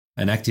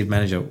An active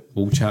manager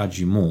will charge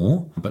you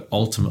more, but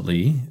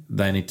ultimately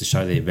they need to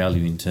show their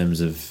value in terms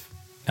of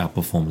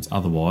outperformance.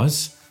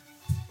 Otherwise,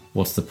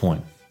 what's the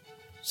point?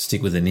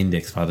 Stick with an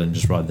index fund and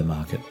just ride the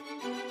market.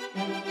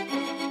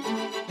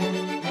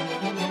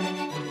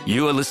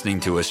 You are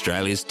listening to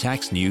Australia's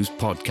Tax News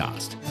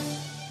Podcast,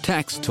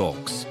 Tax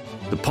Talks,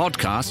 the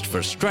podcast for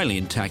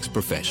Australian tax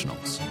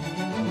professionals.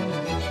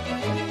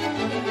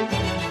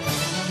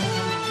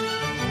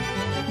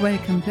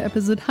 Welcome to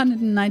episode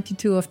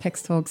 192 of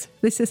Tax Talks.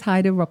 This is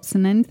Heide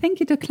Robson, and thank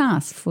you to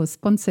Class for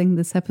sponsoring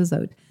this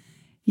episode.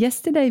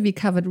 Yesterday we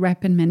covered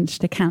wrap and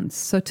managed accounts,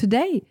 so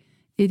today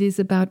it is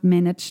about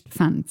managed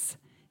funds.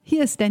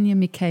 Here's Daniel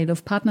Mikhail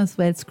of Partners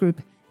Wealth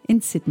Group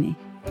in Sydney.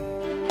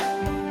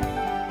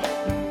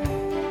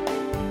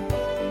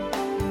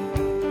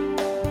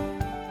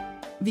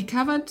 We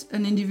covered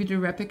an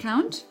individual wrap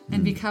account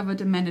and we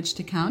covered a managed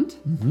account.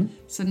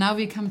 So now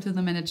we come to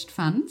the managed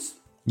funds.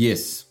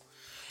 Yes.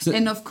 So,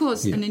 and of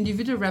course, an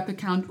individual wrap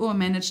account or a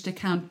managed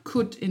account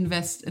could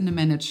invest in a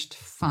managed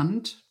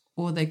fund,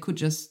 or they could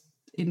just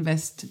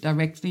invest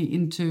directly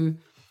into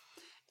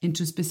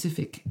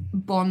specific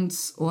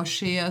bonds or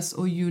shares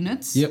or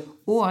units. Yep.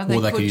 Or they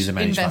could use a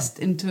managed invest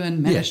fund. into a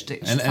managed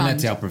fund. And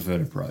that's our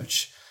preferred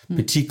approach,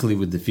 particularly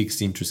with the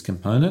fixed interest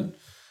component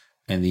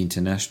and the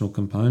international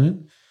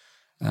component.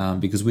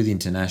 Because with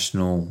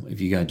international, if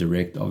you go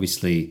direct,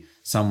 obviously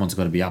someone's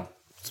got to be up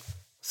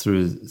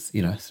through,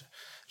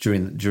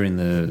 during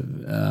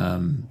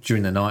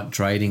the night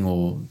trading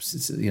or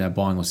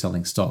buying or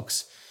selling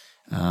stocks.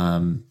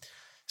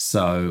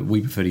 So we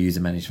prefer to use a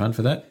managed fund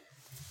for that,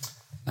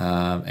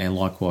 and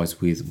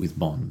likewise with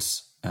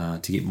bonds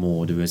to get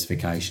more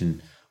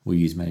diversification. We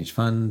use managed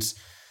funds.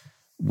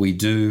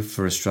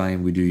 For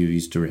Australian, we do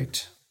use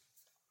direct,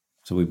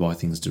 so we buy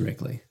things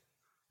directly.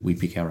 We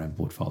pick our own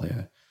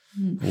portfolio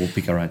or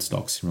pick our own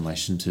stocks in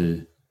relation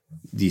to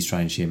the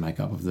Australian share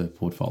makeup of the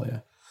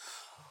portfolio.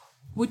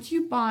 Would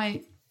you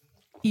buy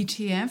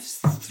ETFs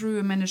through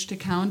a managed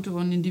account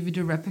or an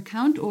individual wrap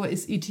account, or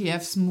is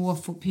ETFs more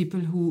for people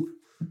who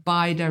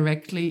buy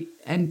directly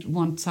and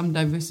want some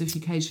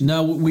diversification?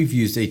 No, we've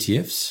used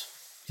ETFs.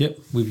 Yep,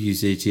 we've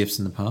used ETFs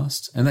in the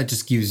past, and that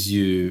just gives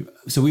you...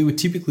 So we would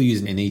typically use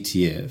an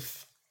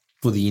ETF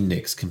for the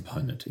index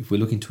component. If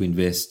we're looking to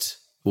invest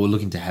or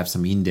looking to have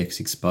some index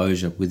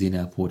exposure within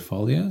our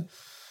portfolio,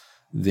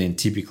 then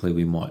typically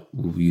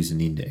we'll use an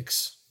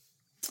index.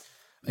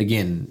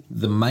 Again,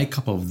 the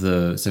makeup of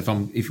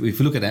if we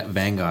look at that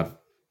Vanguard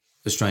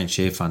Australian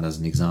Share Fund as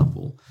an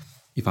example,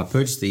 if I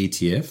purchase the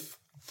ETF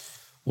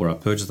or I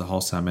purchase the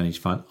wholesale managed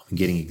fund, I'm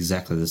getting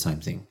exactly the same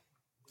thing.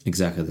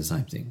 Exactly the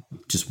same thing.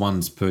 Just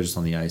one's purchased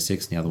on the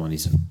ASX and the other one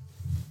isn't.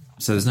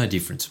 So there's no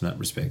difference from that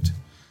respect.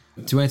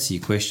 To answer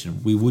your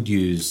question, we would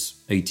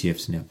use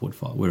ETFs in our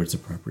portfolio where it's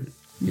appropriate.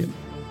 Yeah.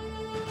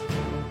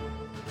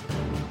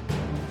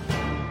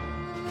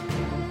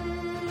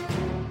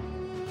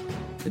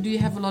 Do you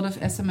have a lot of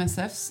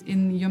SMSFs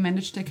in your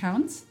managed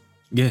accounts?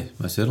 Yeah,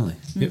 most certainly.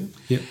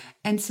 Yep.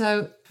 And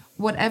so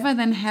whatever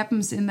then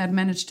happens in that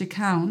managed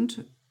account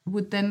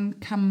would then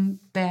come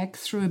back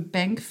through a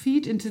bank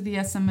feed into the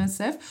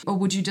SMSF? Or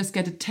would you just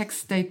get a tax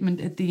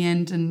statement at the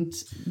end and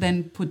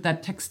then put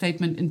that tax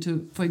statement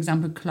into, for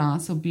example,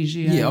 Class or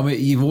BGA? Yeah, I mean,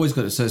 you've always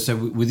got it. So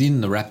within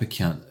the wrap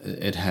account,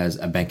 it has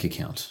a bank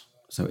account.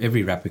 So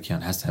every wrap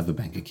account has to have a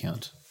bank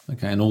account.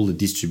 Okay, and all the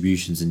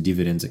distributions and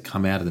dividends that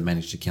come out of the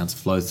managed accounts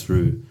flow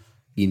through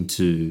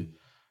into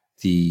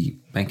the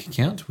bank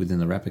account within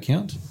the wrap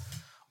account,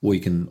 or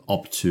you can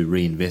opt to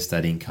reinvest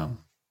that income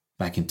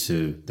back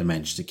into the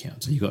managed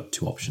account. So you've got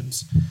two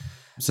options.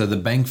 So the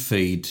bank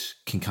feed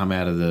can come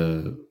out of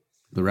the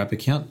wrap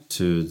account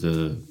to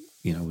the,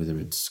 whether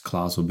it's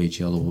Class or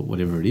BGL or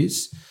whatever it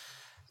is.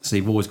 So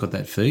you've always got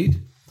that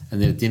feed. And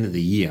then at the end of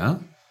the year,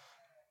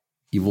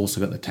 you've also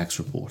got the tax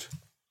report.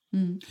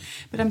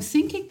 But I'm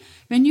thinking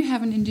when you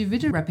have an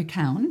individual wrap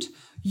account,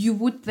 you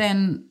would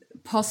then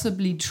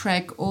possibly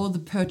track all the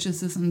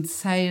purchases and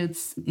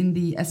sales in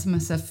the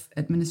SMSF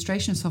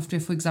administration software,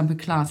 for example,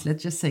 Class.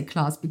 Let's just say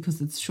Class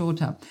because it's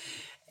shorter.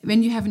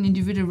 When you have an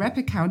individual wrap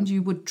account,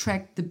 you would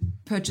track the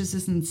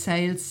purchases and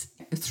sales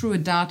through a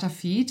data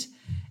feed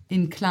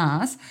in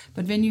Class.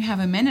 But when you have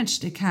a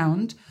managed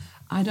account,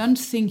 I don't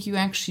think you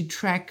actually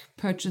track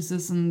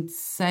purchases and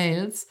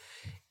sales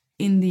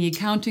in the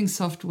accounting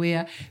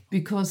software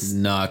because...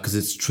 No, because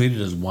it's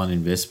treated as one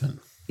investment.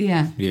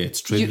 Yeah. Yeah,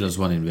 it's treated as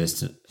one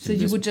investment. So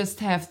you would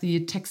just have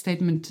the tax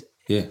statement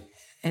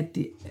at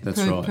the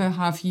per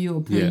half year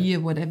or per year,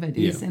 whatever it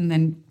is, and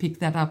then pick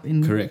that up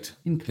in Correct.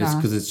 In Class.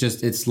 Because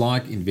it's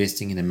like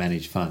investing in a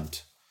managed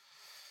fund.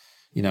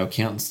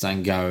 Accountants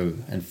don't go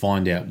and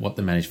find out what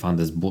the managed fund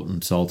has bought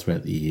and sold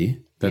throughout the year.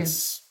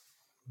 That's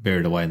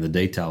buried away in the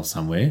details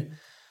somewhere.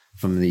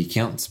 From the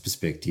accountant's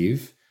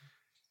perspective,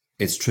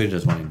 it's treated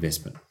as one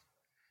investment.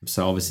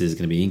 So obviously there's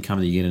going to be income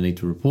that you're going to need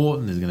to report,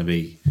 and there's going to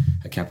be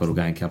a capital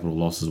gain, capital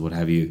losses, what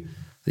have you,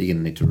 that you're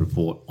going to need to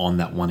report on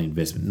that one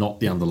investment,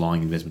 not the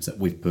underlying investments that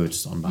we've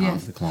purchased on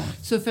behalf of the client.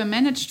 So for a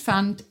managed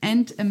fund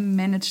and a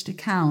managed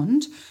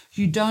account,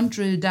 you don't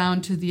drill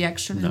down to the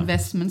actual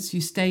investments.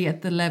 You stay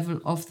at the level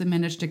of the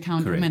managed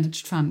account or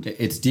managed fund.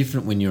 It's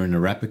different when you're in a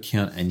wrap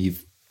account and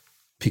you've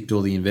picked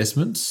all the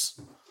investments,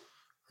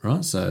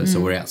 right? So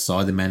we're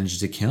outside the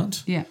managed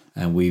account,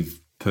 and we've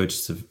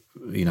purchased a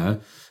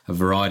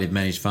variety of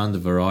managed funds, a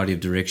variety of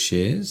direct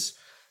shares.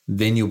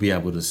 Then you'll be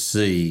able to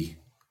see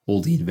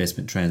all the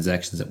investment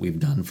transactions that we've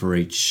done for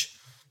each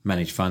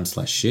managed fund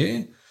 /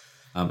 share,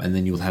 and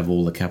then you'll have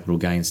all the capital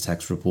gains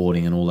tax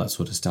reporting and all that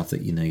sort of stuff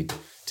that you need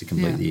to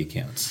complete the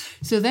accounts.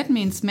 So that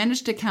means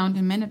managed account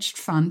and managed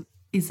fund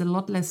is a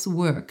lot less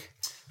work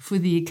for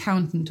the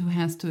accountant who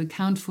has to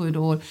account for it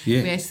all.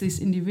 Whereas this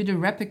individual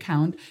wrap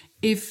account,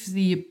 if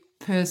the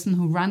person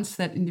who runs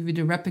that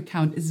individual wrap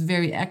account is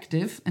very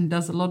active and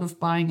does a lot of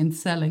buying and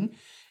selling,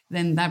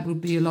 then that would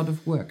be a lot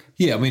of work.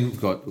 Yeah, I mean, we've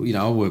got,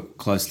 I work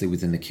closely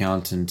with an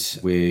accountant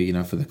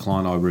where, for the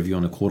client, I review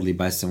on a quarterly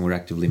basis and we're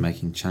actively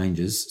making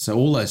changes. So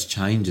all those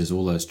changes,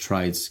 all those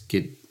trades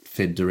get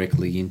fed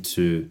directly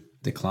into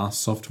the class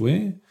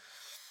software.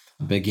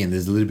 But again,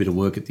 there's a little bit of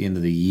work at the end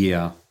of the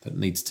year that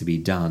needs to be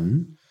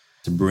done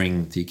to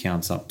bring the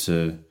accounts up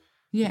to...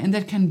 Yeah, and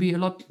that can be a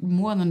lot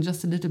more than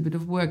just a little bit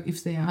of work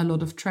if there are a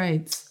lot of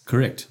trades.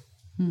 Correct.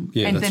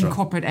 Yeah, and then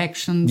corporate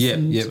actions.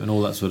 And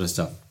all that sort of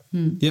stuff.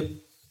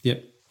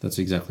 Yep, that's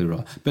exactly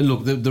right. But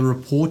look, the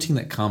reporting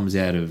that comes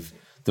out of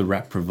the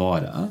wrap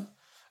provider,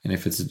 and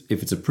if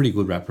it's a pretty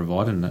good wrap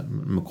provider,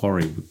 and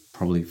Macquarie would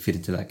probably fit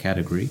into that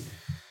category,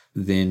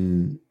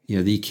 then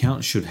the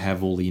account should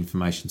have all the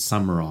information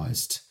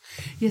summarised.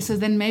 Yeah, so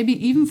then maybe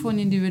even for an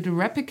individual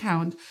wrap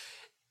account,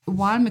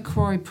 while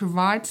Macquarie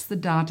provides the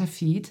data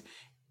feed,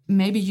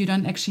 maybe you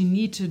don't actually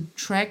need to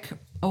track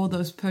all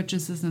those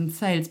purchases and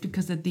sales,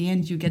 because at the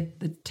end you get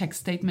the tax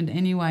statement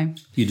anyway.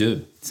 You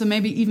do. So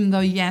maybe even though,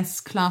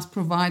 yes, Class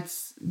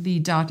provides the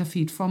data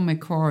feed from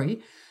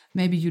Macquarie,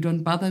 maybe you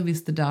don't bother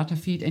with the data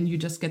feed and you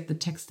just get the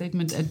tax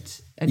statement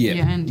at the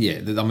end.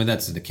 Yeah, I mean,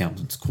 that's an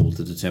accountant's call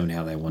to determine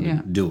how they want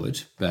to do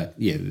it. But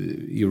yeah,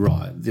 you're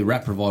right. The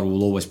wrap provider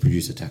will always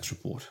produce a tax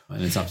report,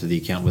 and it's up to the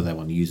account whether they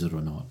want to use it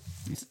or not.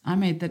 I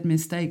made that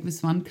mistake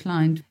with one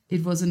client.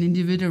 It was an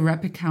individual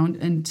wrap account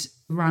and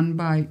run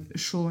by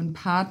Shaw and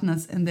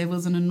Partners, and there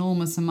was an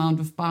enormous amount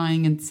of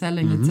buying and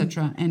selling,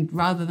 etc. And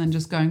rather than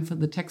just going for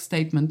the tax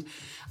statement,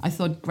 I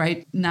thought,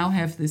 great, now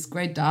have this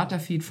great data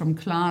feed from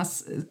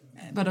Class.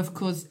 But of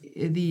course,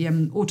 the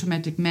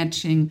automatic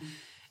matching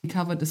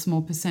covered a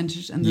small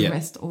percentage, and the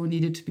rest all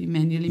needed to be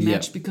manually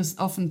matched because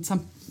often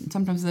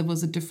sometimes there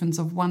was a difference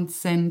of 1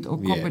 cent or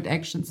corporate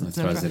actions,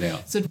 etc.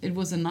 So it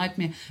was a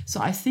nightmare. So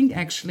I think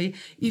actually,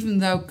 even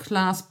though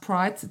Class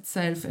prides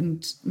itself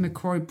and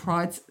Macquarie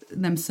prides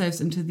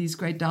themselves into these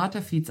great data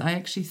feeds, I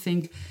actually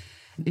think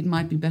it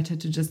might be better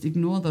to just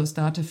ignore those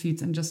data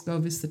feeds and just go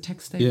with the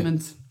tax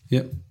statements.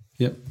 Yep,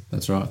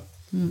 that's right.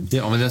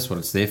 Yeah, I mean, that's what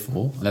it's there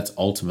for. That's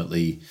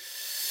ultimately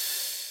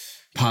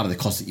part of the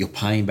cost that you're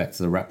paying back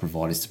to the wrap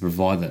provider, is to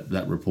provide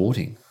that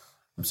reporting.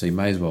 So you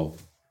may as well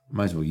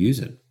use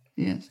it.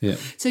 Yes. Yeah.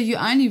 So you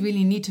only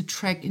really need to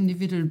track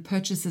individual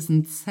purchases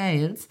and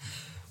sales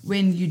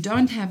when you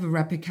don't have a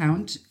wrap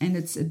account and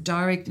it's a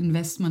direct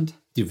investment.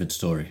 Different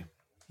story.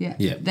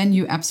 Yeah. Then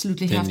you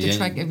absolutely have to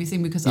track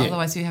everything, because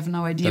otherwise you have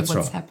no idea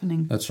what's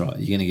happening. That's right.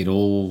 You're going to get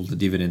all the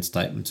dividend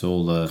statements,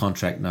 all the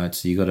contract notes.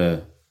 So you got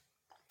to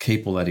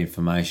keep all that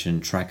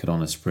information, track it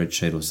on a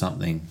spreadsheet or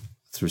something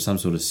through some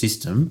sort of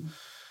system.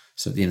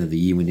 So at the end of the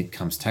year, when it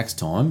comes tax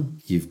time,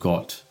 you've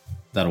got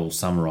that all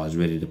summarised,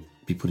 ready to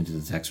be put into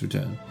the tax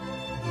return.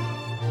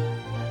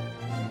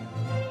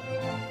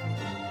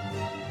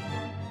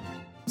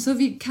 So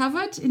we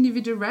covered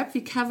individual wrap, we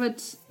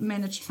covered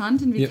managed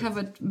fund, and we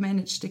covered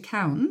managed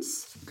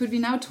accounts. Could we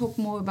now talk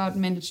more about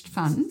managed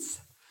funds?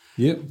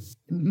 Yep.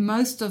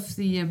 Most of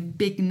the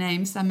big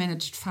names are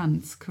managed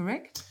funds,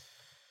 correct?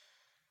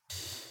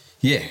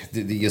 Yeah,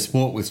 your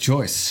sport with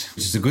choice,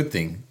 which is a good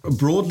thing.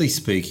 Broadly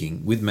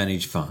speaking, with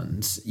managed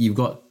funds, you've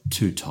got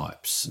two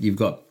types. You've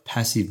got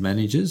passive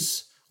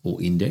managers or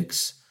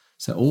index.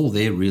 So all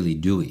they're really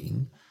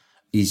doing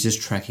is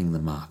just tracking the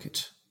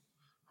market.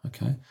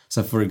 Okay.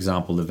 So for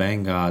example, the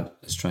Vanguard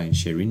Australian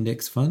Share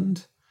Index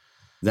Fund,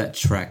 that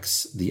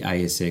tracks the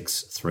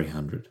ASX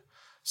 300.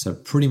 So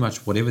pretty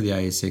much whatever the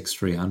ASX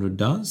 300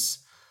 does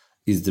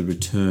is the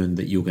return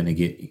that you're going to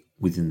get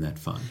within that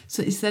fund.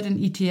 So is that an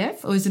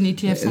ETF, or is an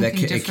ETF something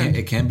different?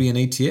 It can be an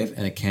ETF,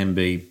 and it can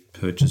be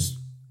purchased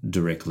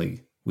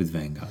directly with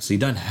Vanguard. So you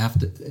don't have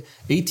to...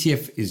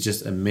 ETF is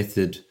just a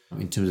method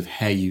in terms of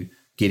how you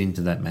get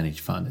into that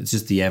managed fund. It's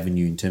just the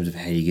avenue in terms of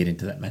how you get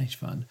into that managed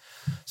fund.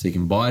 So you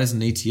can buy it as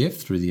an ETF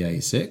through the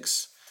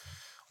ASX,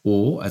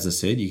 or, as I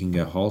said, you can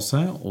go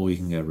wholesale or you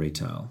can go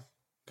retail.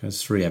 Okay,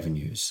 it's 3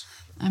 avenues.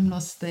 I'm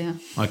lost there.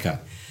 Okay.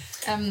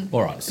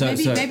 All right. So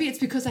maybe it's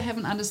because I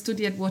haven't understood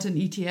yet what an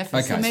ETF is.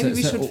 Okay, so maybe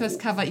we should first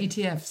cover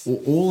ETFs.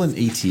 All an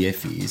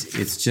ETF is,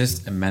 it's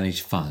just a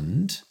managed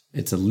fund.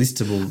 It's a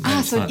listable managed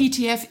fund. So an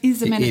ETF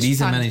is a managed fund. It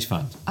is a managed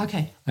fund.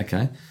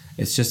 Okay.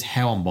 It's just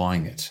how I'm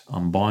buying it.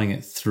 I'm buying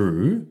it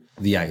through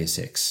the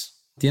ASX.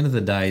 At the end of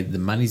the day, the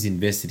money's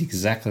invested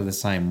exactly the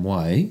same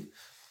way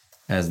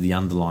as the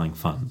underlying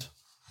fund.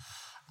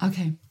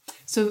 Okay.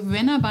 So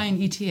when I buy an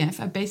ETF,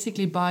 I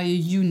basically buy a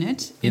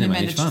unit in a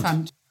managed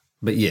fund.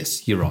 But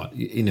yes, you're right.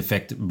 In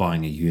effect,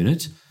 buying a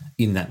unit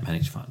in that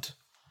managed fund.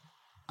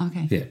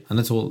 Okay. Yeah, and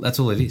that's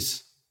all it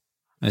is.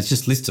 And it's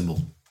just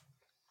listable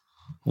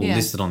or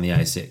listed on the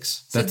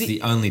ASX. That's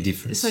the only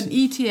difference. So an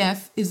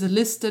ETF is a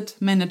listed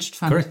managed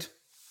fund. Correct.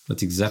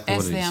 That's exactly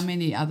what it is. As there are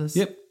many others.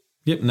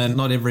 Yep. No,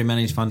 not every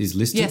managed fund is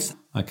listed. Yes.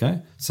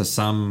 Okay. So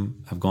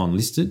some have gone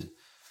listed.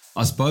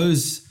 I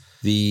suppose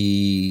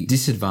the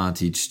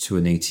disadvantage to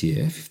an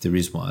ETF, if there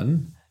is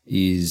one,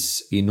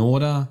 is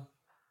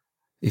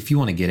if you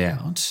want to get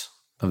out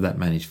of that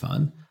managed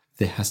fund,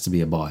 there has to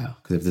be a buyer.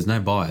 Because if there's no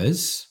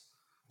buyers,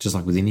 just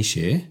like with any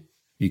share,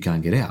 you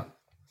can't get out,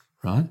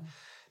 right?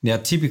 Now,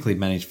 typically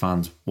managed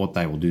funds, what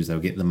they will do is they'll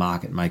get the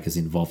market makers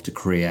involved to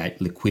create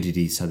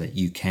liquidity so that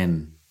you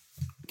can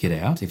get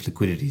out if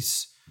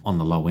liquidity's on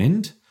the low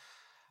end.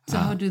 So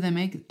how do they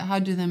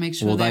make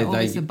sure they're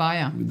always a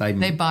buyer?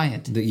 They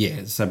buy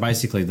it. So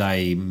basically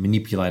they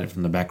manipulate it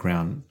from the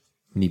background.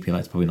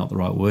 Manipulate's probably not the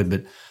right word,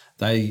 but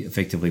they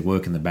effectively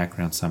work in the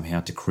background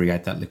somehow to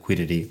create that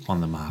liquidity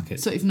on the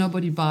market. So if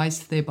nobody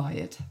buys, they buy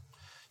it.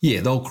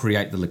 Yeah, they'll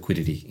create the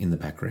liquidity in the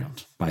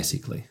background,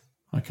 basically.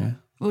 Okay.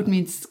 What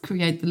means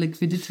create the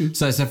liquidity?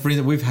 So for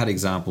instance, we've had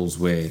examples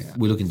where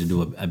we're looking to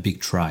do a big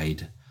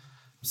trade.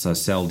 So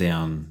sell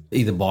down,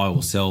 either buy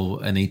or sell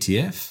an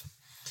ETF.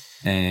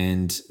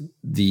 And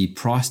the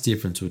price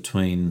difference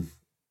between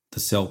the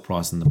sell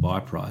price and the buy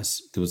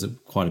price, there was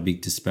quite a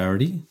big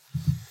disparity.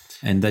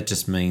 And that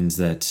just means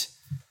that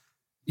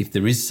if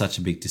there is such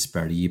a big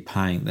disparity, you're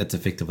paying, that's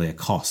effectively a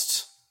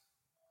cost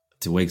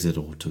to exit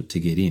or to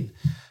get in.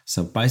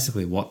 So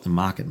basically what the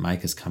market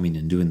makers come in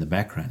and do in the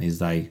background is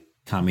they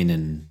come in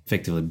and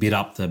effectively bid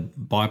up the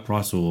buy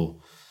price or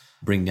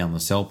bring down the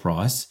sell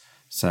price,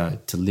 so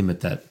to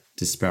limit that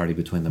disparity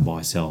between the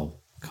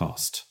buy-sell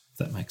cost, if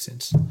that makes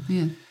sense.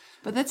 Yeah.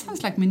 But that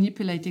sounds like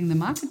manipulating the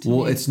market to me.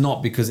 Well, it's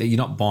not, because you're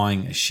not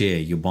buying a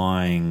share.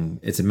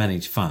 It's a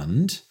managed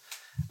fund,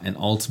 and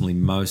ultimately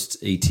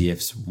most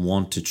ETFs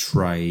want to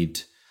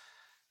trade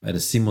at a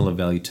similar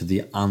value to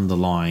the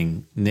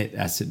underlying net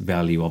asset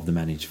value of the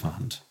managed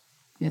fund.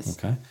 Yes.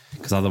 Okay?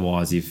 Because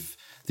otherwise, if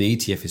the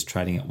ETF is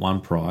trading at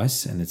one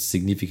price and it's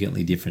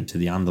significantly different to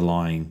the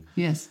underlying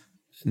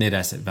net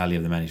asset value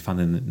of the managed fund,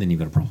 then you've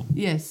got a problem.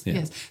 Yes.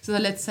 So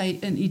let's say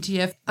an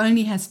ETF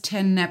only has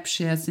 10 NAP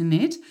shares in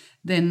it,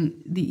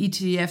 then the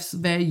ETF's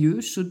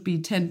value should be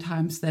 10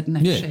 times that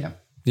NAP share.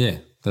 Yeah,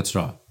 that's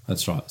right.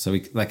 So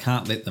they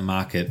can't let the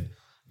market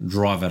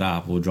drive it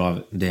up or drive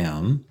it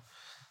down.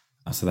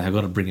 So they have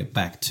got to bring it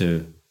back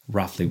to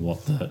roughly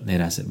what the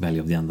net asset value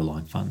of the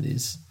underlying fund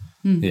is.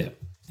 Yeah.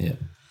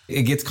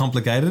 It gets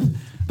complicated,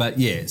 but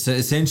so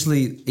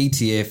essentially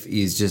ETF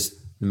is just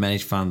the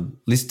managed fund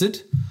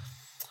listed,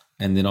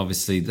 and then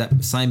obviously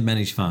that same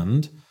managed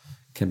fund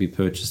can be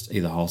purchased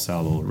either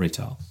wholesale or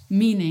retail.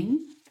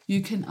 Meaning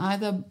you can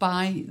either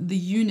buy the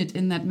unit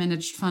in that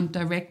managed fund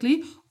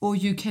directly, or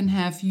you can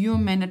have your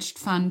managed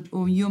fund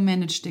or your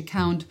managed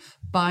account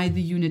buy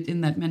the unit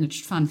in that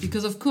managed fund.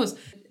 Because of course,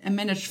 a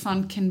managed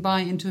fund can buy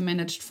into a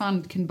managed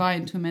fund,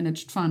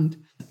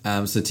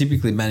 So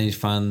typically managed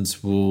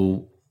funds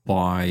will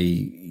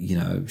buy,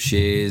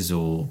 shares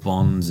or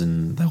bonds,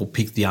 and they'll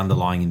pick the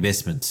underlying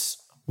investments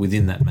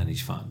within that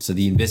managed fund. So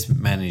the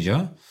investment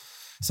manager,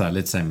 so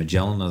let's say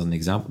Magellan as an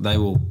example, they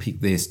will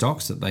pick their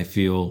stocks that they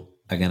feel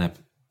are going to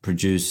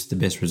produce the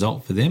best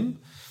result for them.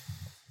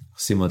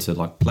 Similar to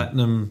like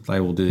Platinum, they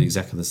will do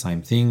exactly the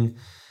same thing.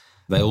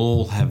 They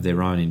all have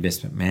their own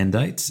investment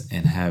mandates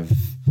and have,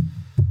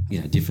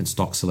 different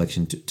stock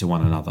selection to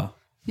one another.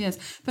 Yes,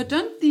 but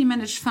don't the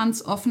managed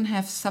funds often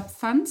have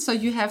sub-funds? So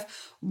you have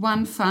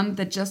one fund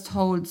that just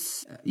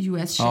holds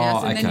US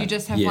shares, and then you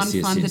just have one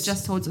fund that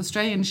just holds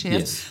Australian shares.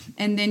 Yes.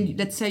 And then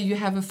let's say you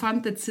have a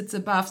fund that sits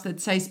above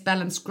that says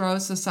balanced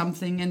growth or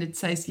something, and it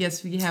says,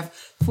 yes, we have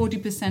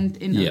 40%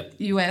 in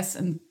US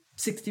and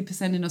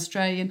 60% in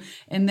Australian.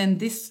 And then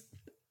this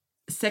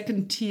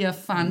second tier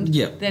fund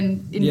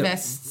then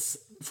invests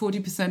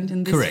 40%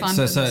 in this fund.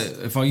 Correct. So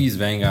if I use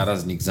Vanguard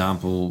as an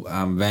example,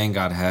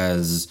 Vanguard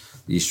has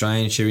the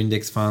Australian Share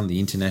Index Fund, the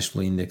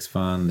International Index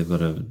Fund. They've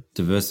got a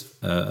diverse,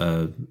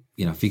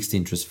 fixed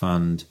interest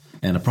fund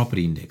and a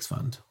property index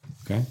fund.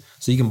 Okay,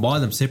 so you can buy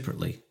them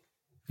separately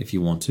if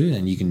you want to,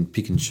 and you can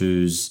pick and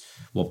choose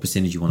what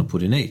percentage you want to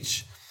put in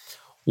each.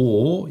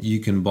 Or you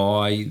can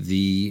buy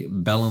the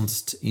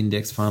balanced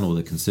index fund or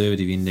the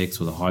conservative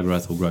index or the high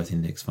growth or growth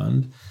index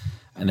fund.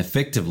 And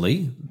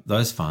effectively,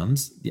 those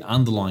funds, the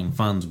underlying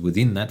funds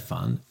within that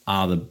fund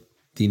are the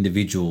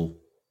individual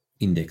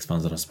index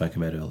funds that I spoke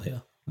about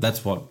earlier.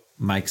 That's what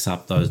makes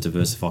up those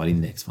diversified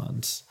index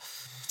funds.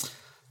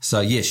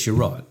 So yes, you're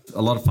right.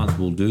 A lot of funds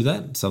will do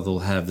that. So they'll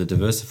have the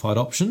diversified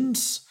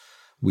options,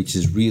 which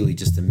is really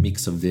just a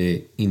mix of their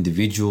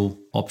individual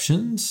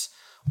options,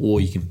 or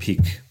you can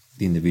pick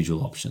the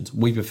individual options.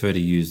 We prefer to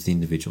use the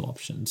individual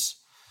options.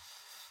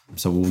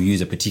 So we'll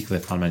use a particular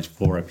fund manager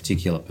for a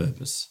particular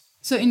purpose.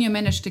 So in your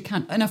managed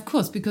account, and of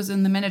course, because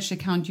in the managed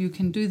account, you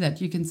can do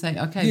that. You can say,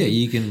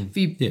 okay,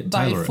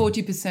 buy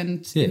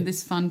 40% in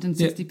this fund and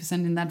 60%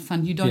 in that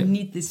fund. You don't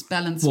need this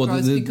balanced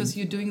growth because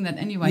you're doing that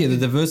anyway. Yeah, the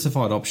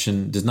diversified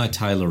option, there's no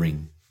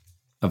tailoring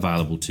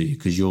available to you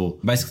because you're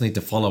basically need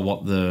to follow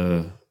what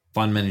the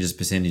fund manager's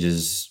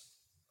percentages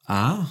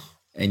are,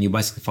 and you're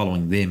basically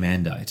following their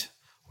mandate.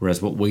 Whereas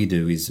what we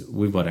do is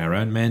we've got our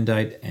own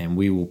mandate and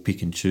we will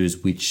pick and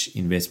choose which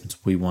investments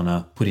we want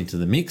to put into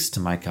the mix to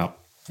make up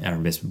our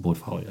investment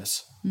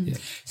portfolios. Yeah.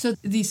 So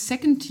these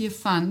second-tier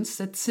funds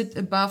that sit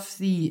above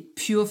the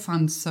pure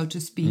funds, so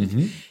to speak,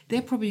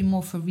 they're probably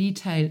more for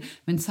retail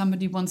when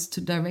somebody wants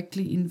to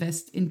directly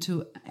invest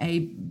into a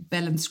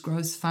balanced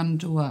growth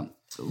fund or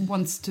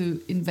wants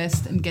to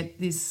invest and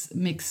get this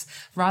mix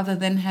rather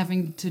than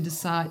having to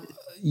decide,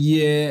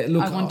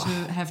 I want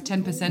to have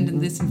 10% in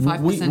this and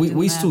 5% in that.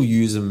 We still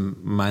use them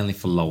mainly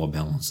for lower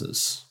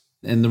balances.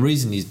 And the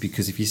reason is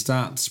because if you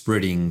start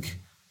spreading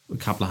a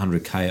couple of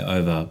 100K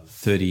over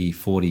 30,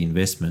 40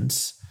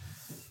 investments,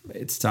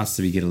 it starts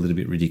to get a little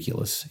bit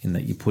ridiculous in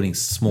that you're putting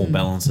small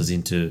balances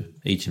into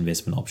each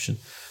investment option.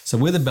 So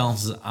where the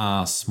balances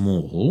are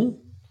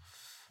small,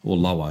 or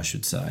lower, I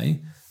should say,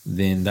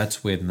 then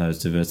that's where those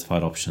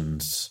diversified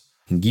options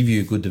can give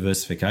you a good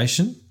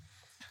diversification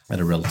at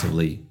a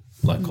relatively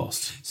low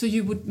cost. So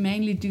you would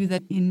mainly do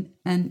that in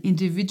an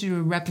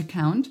individual wrap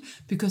account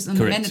because in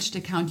a managed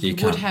account you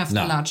would have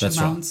the large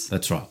amounts. Right.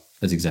 That's right.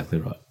 That's exactly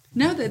right.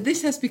 Now that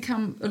this has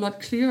become a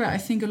lot clearer, I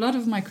think a lot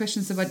of my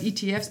questions about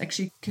ETFs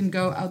actually can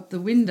go out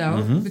the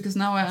window because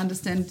now I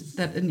understand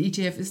that an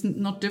ETF is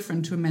not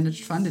different to a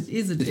managed fund. It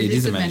is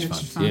a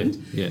managed fund.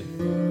 Yeah.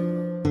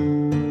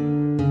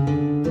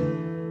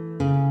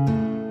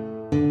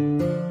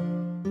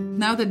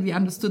 Now that we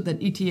understood that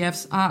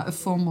ETFs are a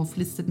form of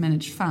listed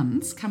managed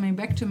funds, coming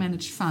back to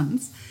managed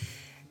funds,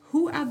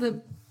 who are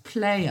the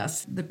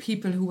players, the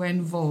people who are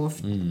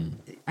involved?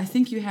 I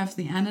think you have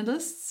the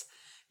analysts,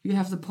 you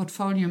have the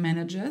portfolio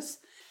managers.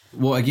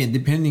 Well, again,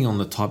 depending on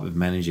the type of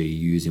manager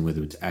you're using,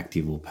 whether it's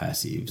active or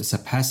passive. So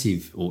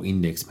passive or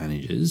index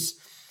managers,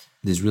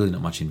 there's really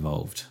not much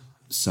involved.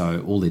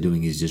 So all they're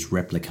doing is just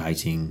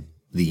replicating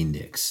the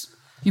index.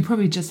 You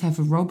probably just have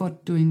a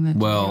robot doing that.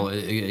 Well,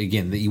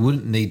 again, you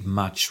wouldn't need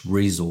much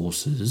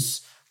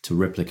resources to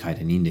replicate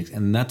an index.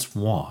 And that's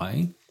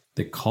why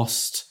the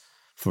cost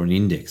for an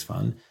index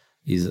fund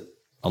is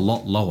a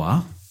lot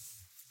lower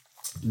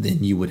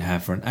than you would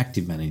have for an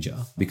active manager.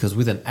 Because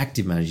with an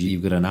active manager,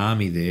 you've got an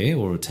army there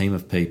or a team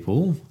of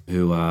people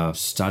who are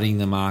studying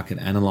the market,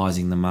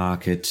 analysing the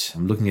market,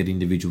 looking at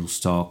individual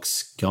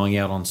stocks, going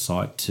out on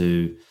site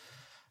to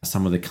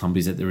some of the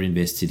companies that they're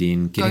invested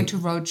in. Going to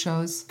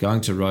roadshows,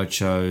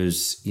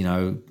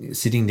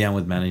 sitting down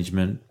with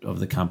management of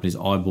the companies,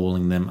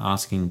 eyeballing them,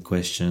 asking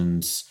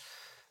questions,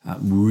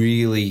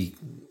 really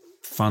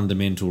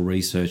fundamental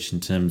research in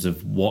terms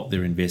of what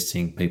they're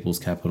investing people's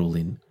capital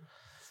in.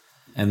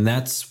 And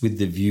that's with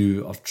the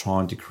view of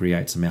trying to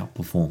create some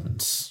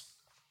outperformance,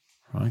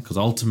 right? Because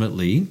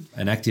ultimately,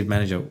 an active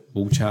manager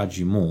will charge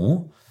you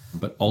more,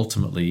 but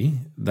ultimately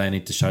they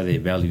need to show their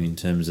value in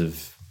terms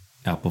of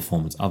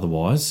outperformance.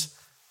 Otherwise,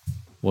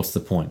 what's the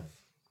point?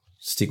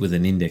 Stick with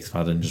an index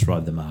fund and just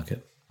ride the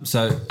market.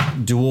 So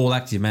do all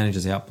active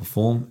managers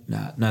outperform?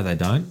 No, they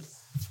don't.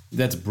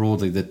 That's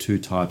broadly the two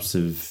types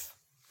of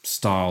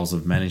styles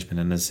of management.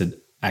 And as I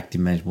said,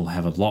 active management will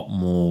have a lot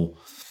more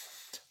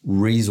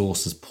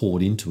resources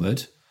poured into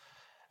it,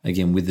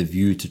 again, with the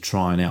view to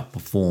try and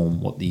outperform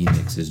what the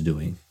index is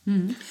doing.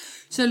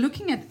 So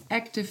looking at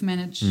active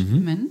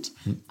management,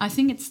 I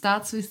think it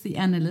starts with the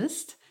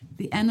analyst.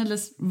 The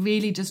analyst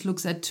really just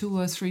looks at 2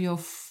 or 3 or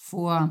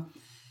 4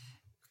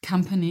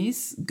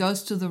 companies,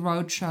 goes to the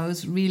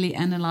roadshows, really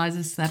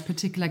analyzes that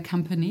particular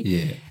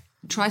company,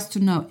 tries to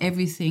know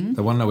everything.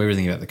 They want to know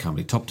everything about the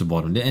company, top to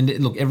bottom. And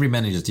look, every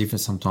manager is different.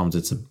 Sometimes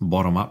it's a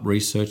bottom-up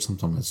research,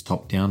 sometimes it's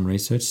top-down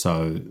research.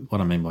 So what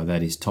I mean by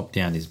that is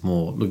top-down is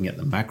more looking at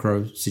the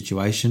macro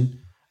situation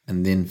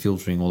and then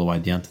filtering all the way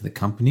down to the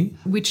company.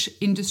 Which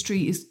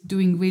industry is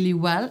doing really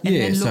well. And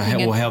then so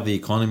how the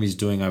economy is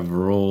doing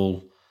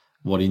overall,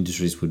 what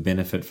industries would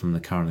benefit from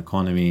the current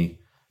economy,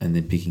 and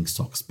then picking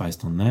stocks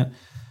based on that.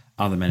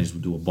 Other managers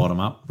will do a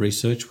bottom-up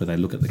research where they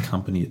look at the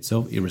company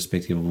itself,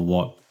 irrespective of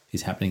what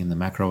is happening in the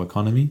macro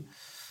economy.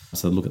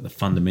 So look at the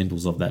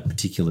fundamentals of that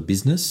particular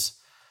business,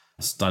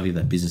 study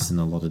that business in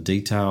a lot of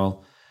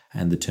detail,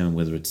 and determine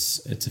whether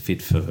it's a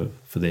fit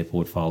for their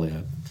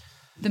portfolio.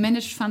 The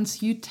managed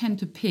funds you tend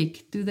to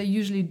pick, do they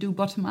usually do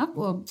bottom-up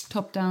or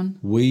top-down?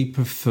 We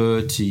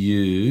prefer to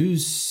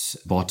use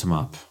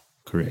bottom-up,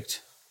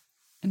 correct.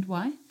 And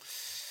why?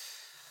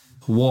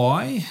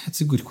 Why?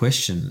 That's a good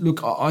question.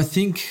 Look, I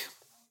think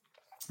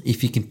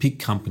if you can pick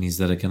companies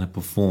that are going to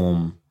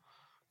perform,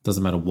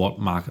 doesn't matter what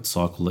market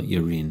cycle that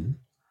you're in,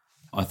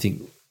 I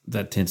think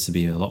that tends to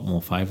be a lot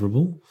more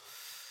favourable.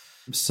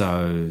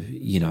 So,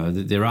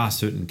 there are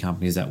certain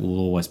companies that will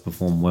always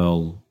perform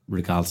well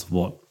regardless of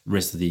what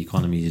rest of the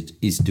economy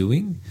is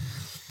doing.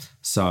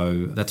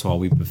 So that's why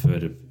we prefer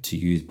to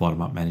use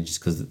bottom-up managers,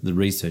 because the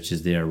research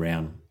is there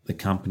around the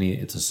company.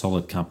 It's a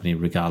solid company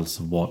regardless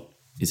of what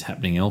is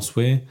happening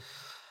elsewhere.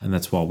 And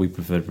that's why we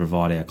prefer to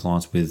provide our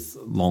clients with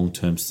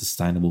long-term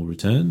sustainable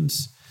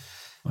returns.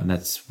 And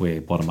that's where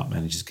bottom-up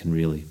managers can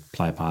really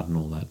play a part in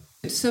all that.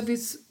 So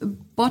with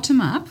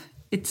bottom-up,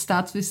 it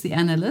starts with the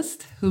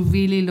analyst who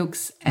really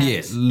looks at...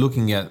 Yeah,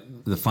 looking at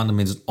the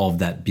fundamentals of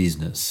that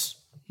business.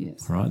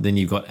 Yes. Right. Then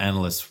you've got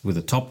analysts with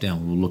a top-down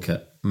who will look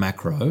at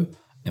macro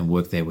and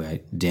work their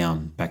way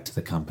down back to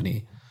the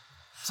company.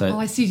 So,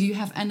 I see. You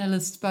have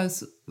analysts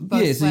both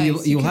yeah, so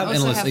ways. you'll have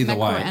analysts either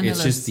way. Analysts.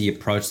 It's just the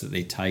approach that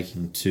they're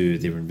taking to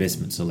their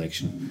investment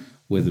selection,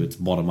 whether it's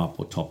bottom-up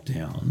or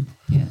top-down.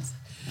 Yes.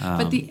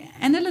 But the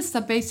analysts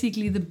are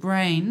basically the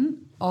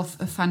brain of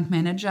a fund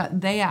manager.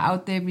 They are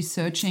out there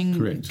researching,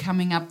 Correct.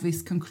 coming up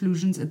with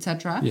conclusions,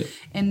 etc. Yeah.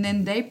 And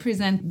then they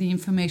present the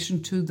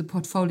information to the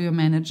portfolio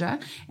manager.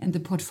 And the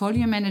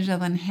portfolio manager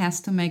then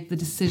has to make the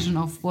decision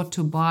of what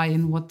to buy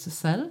and what to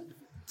sell.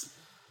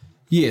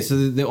 Yeah,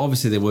 so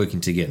they're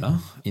working together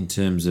in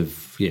terms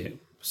of,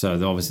 so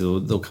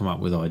they'll come up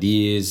with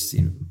ideas.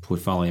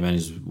 Portfolio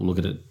managers will look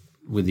at it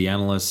with the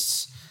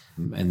analysts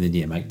and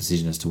then, make a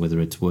decision as to whether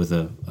it's worth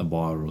a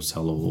buyer or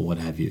seller or what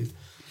have you.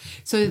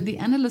 So the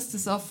analyst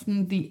is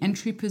often the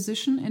entry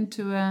position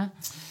into a...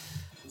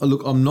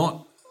 Look, I'm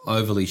not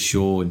overly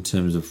sure in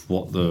terms of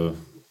what the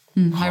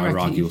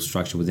hierarchical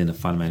structure within a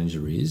fund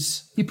manager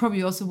is. You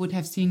probably also would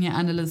have senior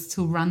analysts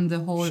who run the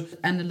whole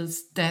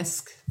analyst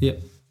desk.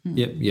 Yep.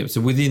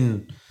 So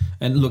within,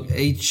 and look,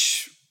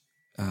 each...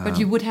 but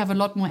you would have a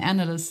lot more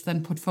analysts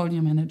than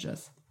portfolio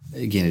managers.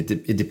 Again,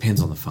 it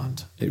depends on the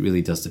fund. It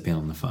really does depend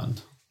on the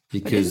fund.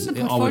 But Because isn't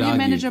the I would portfolio argue,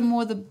 manager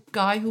more the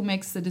guy who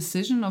makes the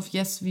decision of,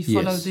 yes, we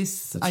follow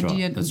this that's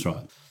idea? Right, that's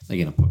right.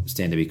 Again, I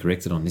stand to be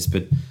corrected on this,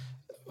 but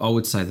I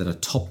would say that a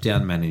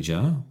top-down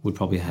manager would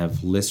probably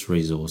have less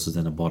resources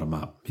than a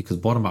bottom-up, because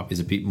bottom-up is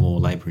a bit more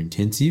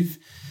labour-intensive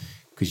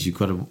because you've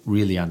got to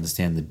really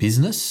understand the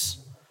business.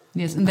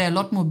 Yes, and there are a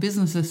lot more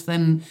businesses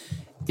than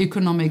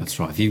economic. That's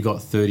right. If you've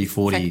got 30,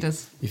 40,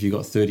 factors. if you've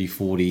got 30,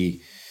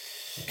 40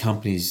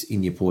 companies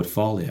in your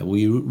portfolio, well,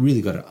 you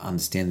really got to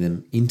understand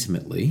them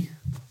intimately.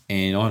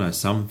 And I know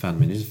some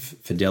fund managers,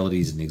 Fidelity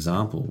is an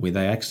example, where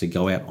they actually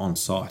go out on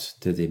site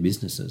to their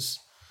businesses,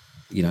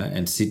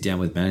 and sit down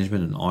with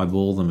management and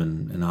eyeball them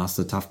and ask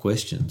the tough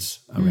questions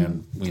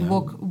around,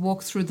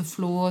 Walk through the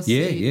floors.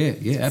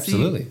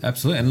 Absolutely.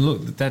 And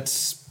look,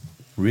 that's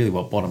really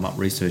what bottom-up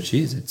research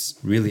is. It's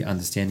really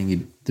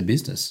understanding the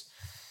business,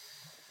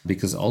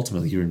 because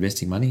ultimately you're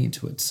investing money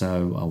into it.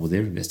 So,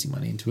 they're investing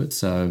money into it.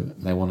 So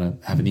they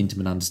want to have an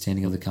intimate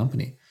understanding of the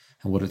company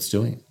and what it's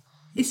doing.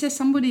 Is there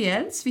somebody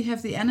else? We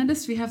have the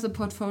analyst, we have the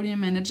portfolio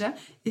manager.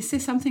 Is there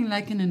something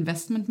like an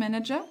investment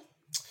manager?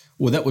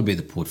 Well, that would be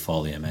the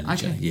portfolio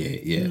manager.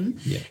 Okay.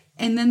 Yeah.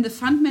 And then the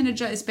fund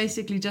manager is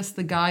basically just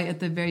the guy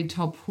at the very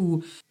top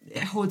who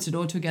holds it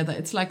all together.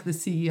 It's like the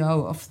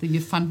CEO of the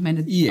fund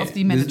manager. Yeah, of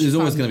the managed there's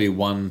always fund. going to be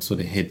one sort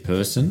of head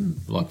person.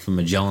 Like for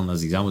Magellan,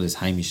 as an example, there's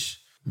Hamish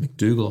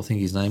McDougall, I think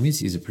his name is.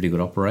 He's a pretty good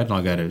operator.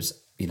 And I go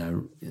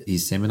to,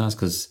 his seminars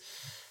because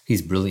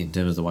he's brilliant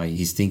in terms of the way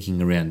he's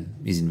thinking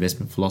around his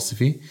investment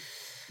philosophy.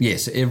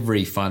 Yes,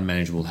 every fund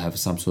manager will have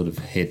some sort of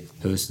head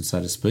person,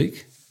 so to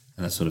speak,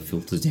 and that sort of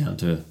filters down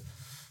to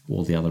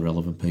all the other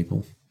relevant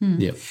people.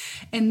 Yeah.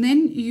 And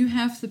then you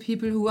have the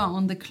people who are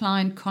on the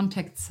client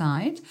contact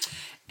side.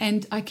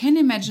 And I can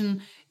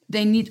imagine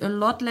they need a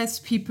lot less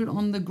people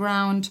on the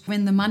ground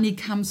when the money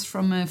comes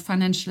from a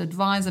financial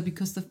advisor,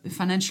 because the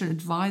financial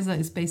advisor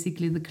is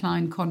basically the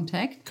client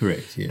contact.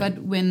 Correct, yeah. But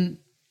when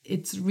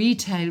it's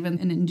retail, when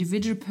an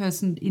individual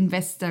person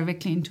invests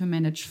directly into a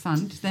managed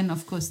fund, then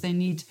of course they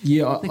need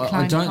the client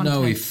I don't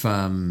know contact. if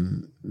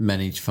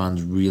managed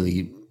funds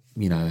really,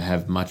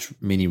 have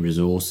many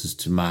resources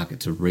to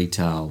market to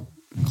retail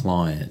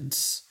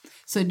clients.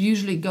 So it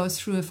usually goes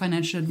through a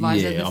financial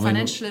advisor. Yeah, The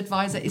financial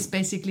advisor is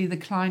basically the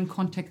client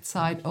contact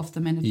side of the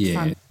managed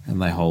fund.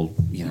 And they hold,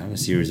 a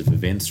series of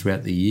events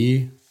throughout the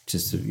year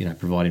just to,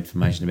 provide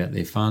information about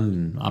their fund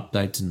and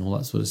updates and all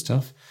that sort of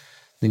stuff.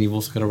 Then you've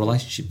also got a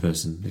relationship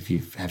person. If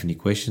you have any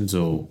questions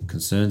or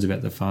concerns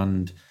about the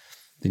fund,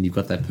 then you've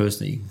got that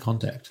person that you can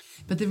contact.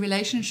 But the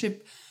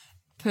relationship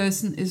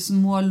person is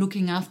more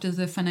looking after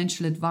the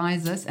financial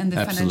advisors, and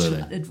the financial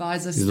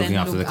advisors then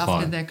look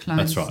after their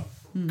clients. That's right.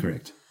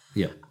 Correct.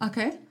 Yeah.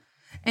 Okay.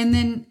 And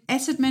then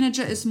asset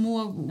manager is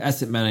more...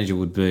 Asset manager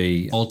would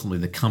be ultimately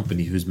the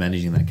company who's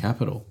managing that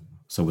capital.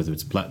 So whether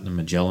it's Platinum,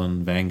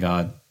 Magellan,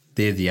 Vanguard,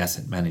 they're the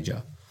asset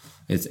manager.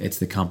 It's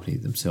the company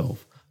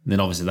themselves. And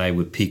then obviously they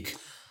would pick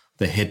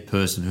the head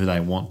person who they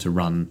want to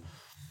run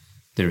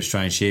their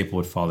Australian share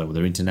portfolio or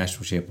their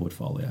international share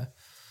portfolio,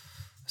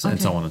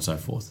 and so on and so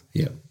forth.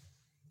 Yeah.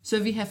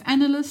 So we have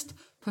analyst,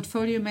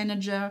 portfolio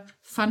manager,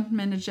 fund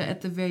manager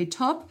at the very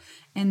top,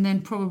 and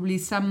then probably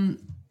some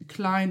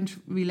client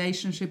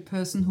relationship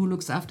person who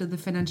looks after the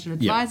financial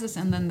advisors,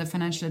 and then the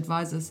financial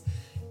advisors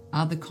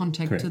are the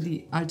contact to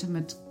the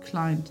ultimate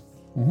client.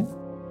 Mm-hmm.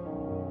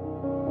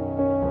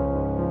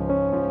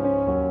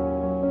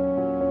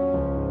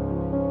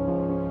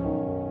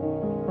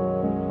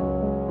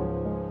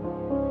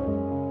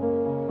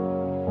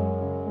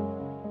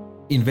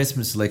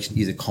 investment selection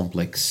is a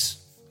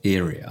complex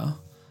area,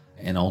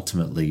 and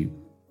ultimately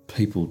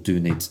people do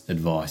need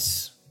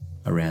advice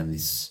around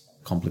this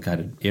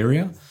complicated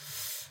area.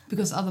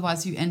 Because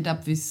otherwise you end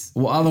up with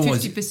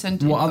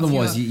 50%. Well,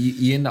 otherwise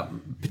you end up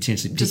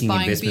potentially picking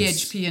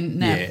investments. BHP and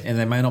NAV. Yeah, and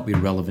they may not be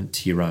relevant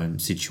to your own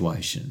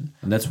situation.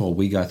 And that's why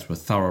we go through a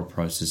thorough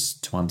process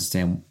to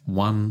understand,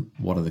 one,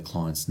 what are the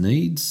client's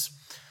needs?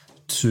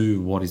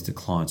 Two, what is the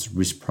client's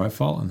risk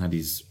profile? And that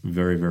is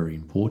very, very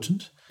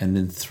important. And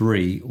then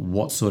three,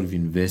 what sort of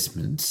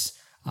investments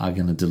are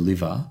going to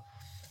deliver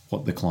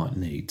what the client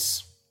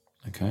needs?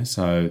 Okay,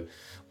 so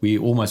we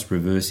almost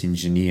reverse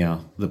engineer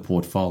the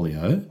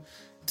portfolio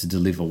to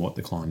deliver what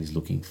the client is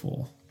looking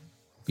for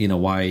in a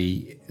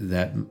way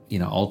that,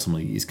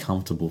 ultimately is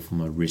comfortable from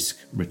a risk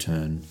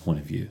return point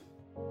of view.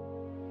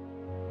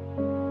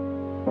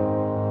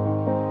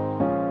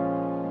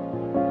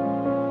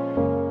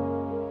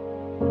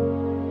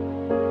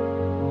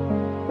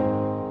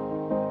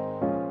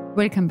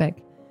 Welcome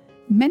back.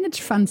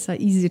 Managed funds are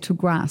easy to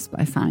grasp,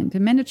 I find. A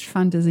managed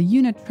fund is a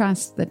unit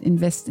trust that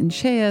invests in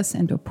shares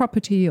and/or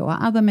property or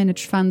other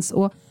managed funds,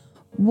 or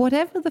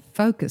whatever the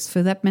focus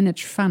for that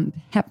managed fund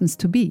happens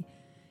to be.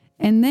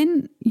 And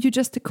then you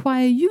just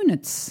acquire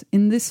units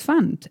in this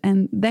fund,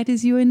 and that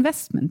is your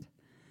investment.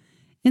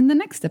 In the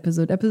next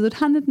episode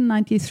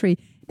 193,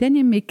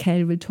 Daniel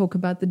Mikhail will talk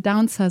about the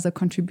downsizer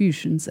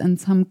contributions and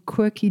some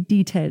quirky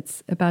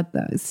details about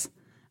those.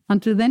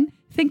 Until then,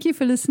 thank you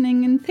for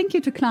listening, and thank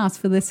you to Klaas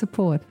for their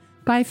support.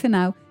 Bye for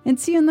now, and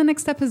see you in the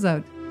next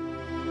episode.